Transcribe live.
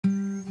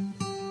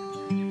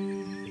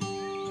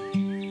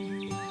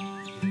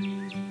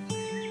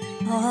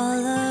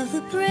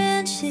the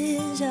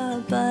branches are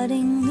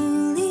budding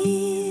new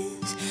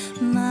leaves.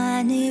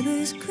 My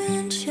neighbor's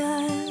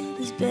grandchild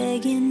is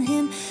begging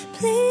him,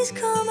 please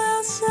come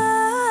outside.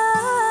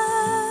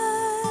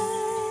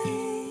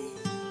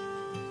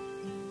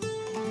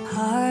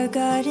 Our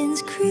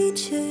garden's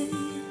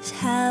creatures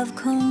have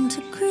come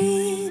to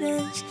greet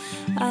us.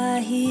 I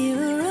hear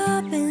a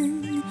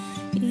robin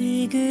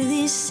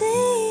eagerly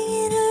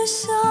singing her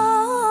song.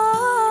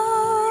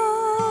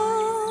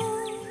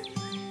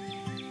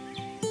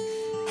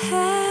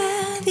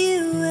 Have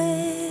you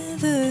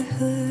ever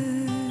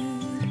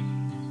heard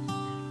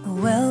a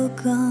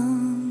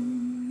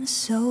welcome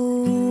so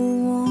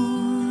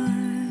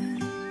warm?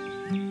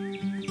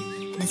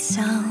 And it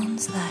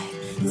sounds like,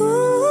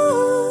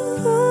 ooh,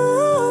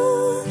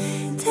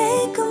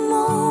 take a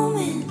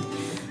moment,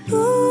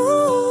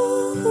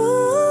 ooh,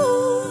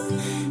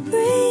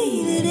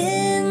 breathe it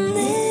in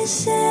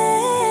this air,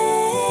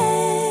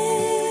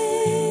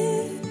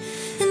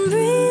 and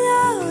breathe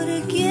out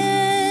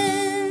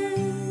again,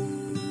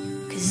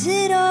 'cause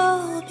it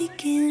all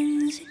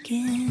begins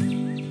again.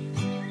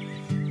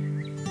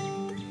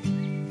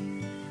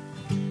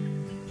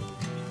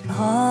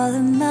 All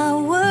of my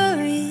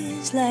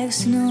worries like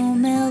snow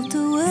melt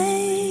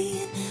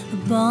away, a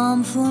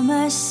balm for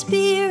my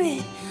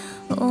spirit,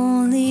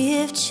 only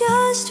if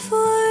just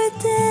for a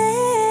day.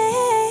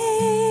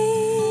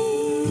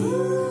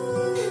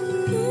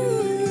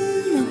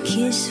 A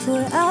kiss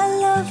for I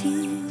love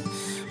you,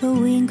 a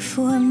wink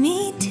for me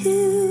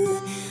too.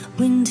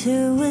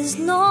 Winter was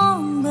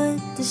long, but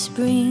the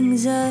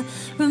spring's a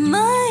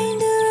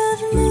reminder